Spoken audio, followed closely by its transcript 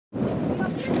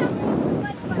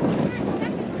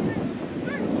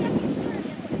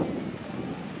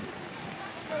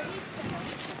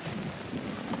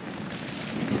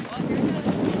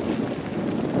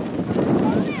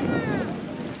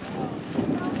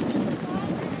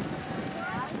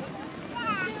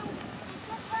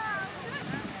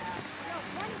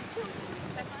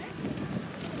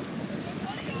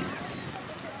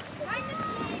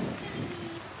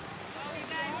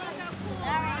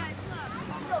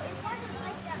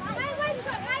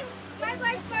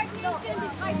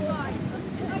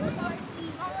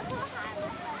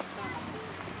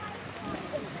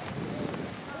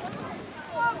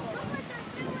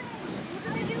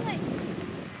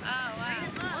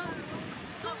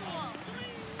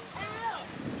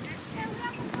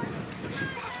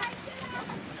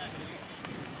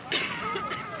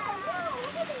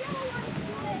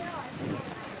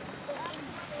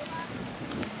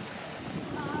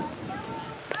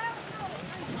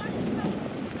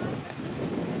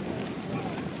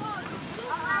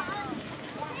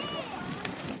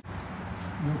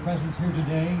presence here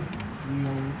today. We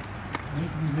are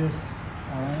making this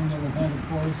our annual event, of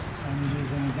course, and it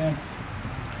is an event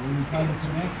where we try to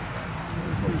connect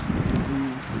the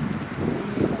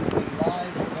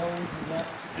lives of those who left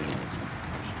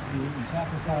to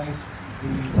sacrifice the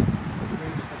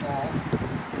greatest of all.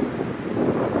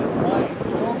 My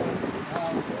children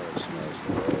have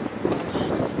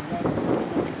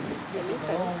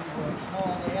their own were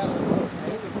small. They asked me to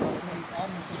make it with me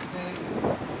Armistice Day,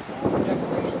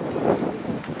 Declaration Day,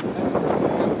 Veterans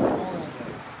Day, Memorial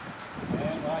Day.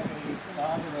 And like a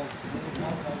father of little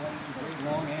ones, I went into great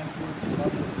long answers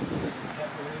about the history of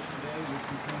Declaration Day, which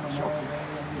became Memorial Day,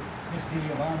 and the history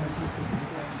of Armistice, which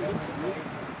became Veterans Day,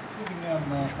 giving them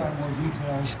far more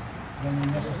details than we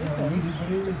necessarily needed, but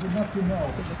it is enough to know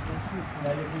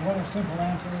that if you want a simple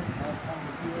answer, I've come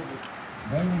to feel that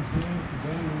Veterans Day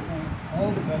today we thank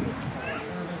all the veterans for their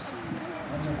service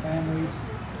and their families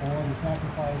for the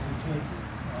sacrifice it takes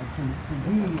to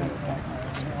be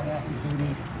on active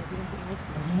duty.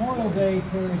 But Memorial Day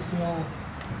carries still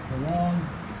the long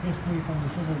history from the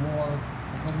Civil War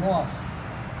of the loss of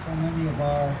so many of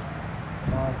our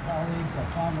colleagues, our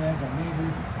comrades, our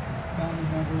neighbors, family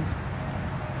members.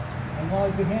 And while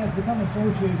it has become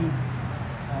associated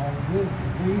with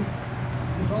grief,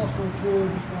 it is also true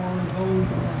just for those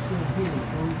who are still here,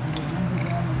 those who remember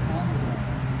them and honor them.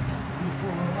 It is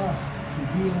for us to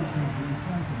deal with the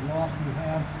sense of loss we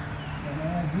have and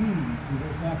add meaning to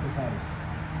their sacrifice.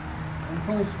 And of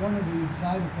course, one of the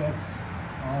side effects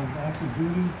of active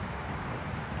duty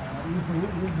is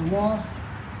the loss.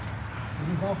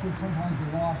 It is also sometimes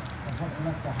the loss of what's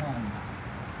left behind.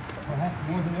 Perhaps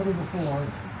more than ever before,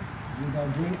 with our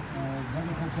great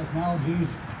medical technologies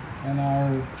and our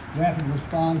rapid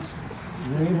response,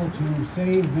 we're able to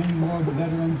save many more of the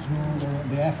veterans who are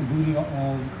the active duty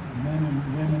men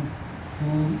and women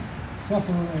who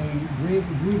suffer a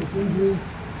grievous injury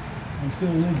and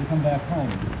still live to come back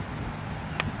home.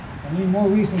 And in more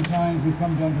recent times, we've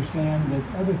come to understand that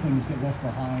other things get left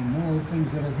behind, more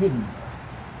things that are hidden.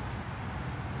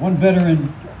 One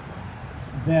veteran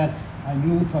that I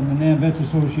knew from the NAM Vets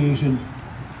Association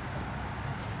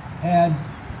had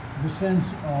the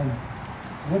sense of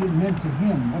what it meant to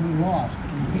him, what he lost.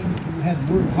 He had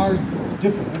worked hard,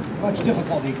 much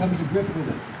difficulty coming to grips with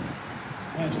it.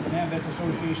 And so the NAM Vets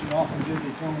Association often did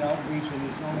its own outreach and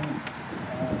its own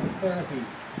therapy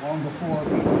long before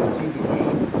PTSD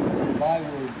became a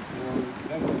byword for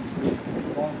veterans who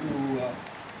had gone through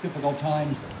difficult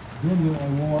times during the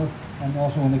war and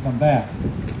also when they come back.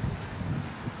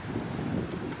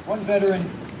 One veteran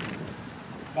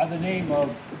by the name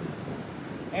of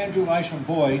Andrew Isham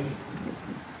Boyd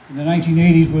in the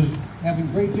 1980s was having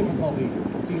great difficulty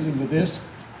dealing with this.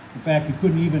 In fact, he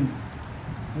couldn't even,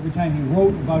 every time he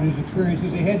wrote about his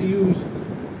experiences, he had to use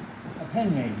a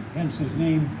pen name, hence his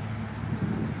name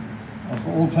of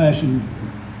old-fashioned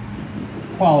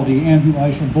quality, Andrew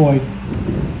Isham Boyd.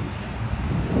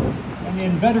 And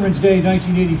in Veterans Day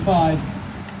 1985,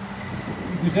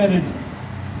 he presented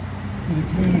to the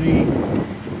community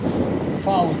the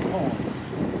following poem.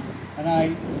 And I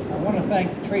want to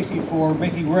thank Tracy for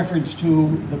making reference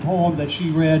to the poem that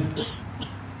she read,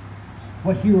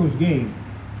 What Heroes Gave.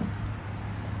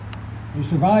 A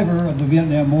survivor of the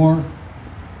Vietnam War,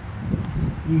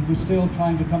 he was still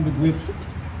trying to come to grips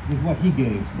with what he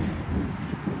gave.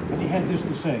 And he had this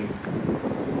to say: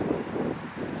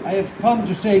 I have come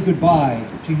to say goodbye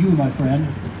to you, my friend.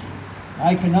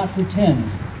 I cannot pretend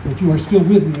that you are still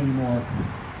with me anymore.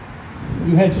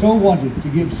 You had so wanted to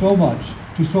give so much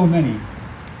to so many,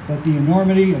 but the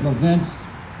enormity of events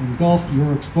engulfed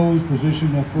your exposed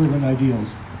position of fervent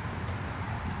ideals.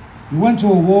 You went to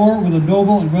a war with a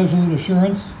noble and resolute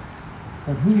assurance,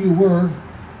 but who you were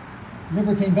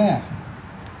never came back.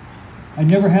 I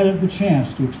never had the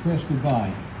chance to express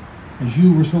goodbye, as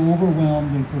you were so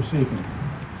overwhelmed and forsaken.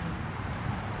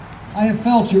 I have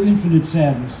felt your infinite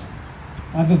sadness.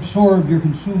 I've absorbed your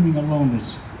consuming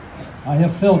aloneness. I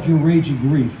have felt your raging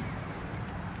grief.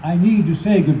 I need to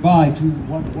say goodbye to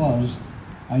what was.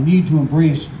 I need to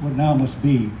embrace what now must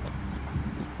be.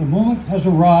 The moment has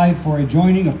arrived for a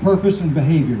joining of purpose and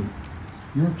behavior.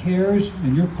 Your cares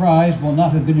and your cries will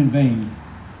not have been in vain.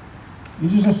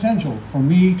 It is essential for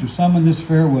me to summon this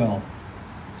farewell.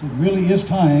 It really is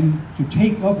time to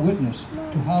take up witness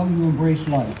to how you embrace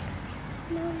life.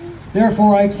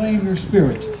 Therefore, I claim your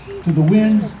spirit to the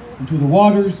winds and to the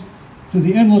waters, to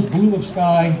the endless blue of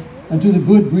sky, and to the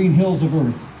good green hills of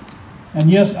earth. And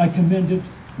yes, I commend it,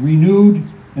 renewed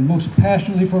and most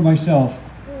passionately for myself,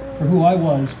 for who I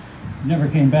was, never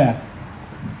came back.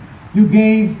 You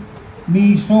gave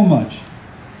me so much.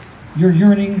 Your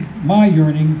yearning, my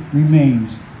yearning,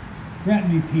 remains.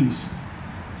 grant me peace.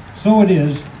 So it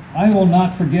is, I will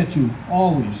not forget you,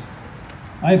 always.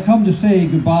 I have come to say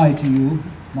goodbye to you,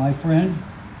 my friend,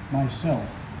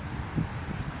 myself.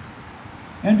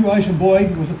 Andrew Isham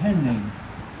Boyd was a pen name.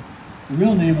 The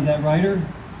real name of that writer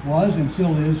was, and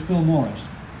still is, Phil Morris.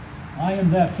 I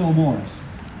am that Phil Morris.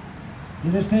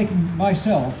 It has taken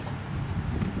myself,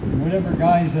 in whatever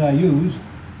guise that I use,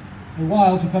 a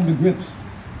while to come to grips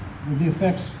with the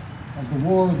effects of the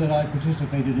war that I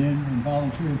participated in and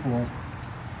volunteered for.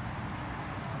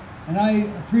 And I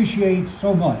appreciate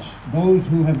so much those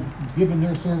who have given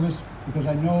their service, because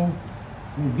I know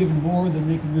they've given more than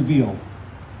they can reveal.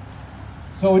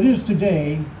 So it is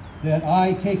today that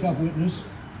I take up witness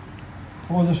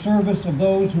for the service of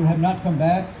those who have not come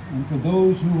back and for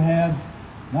those who have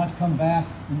not come back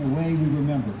in the way we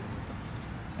remember.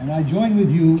 And I join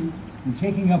with you in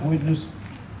taking up witness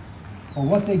for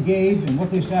what they gave and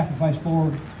what they sacrificed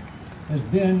for has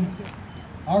been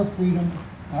our freedom,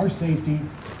 our safety,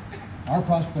 our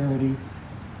prosperity,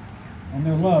 and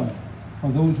their love for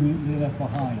those who they left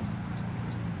behind.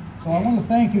 So I want to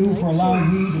thank you for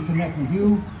allowing me to connect with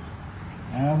you,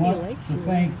 and I want to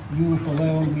thank you for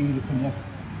allowing me to connect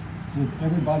with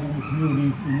everybody in the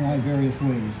community in my various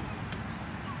ways.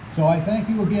 So I thank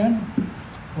you again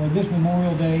for this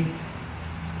Memorial Day.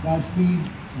 Godspeed,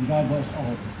 and God bless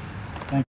all of us.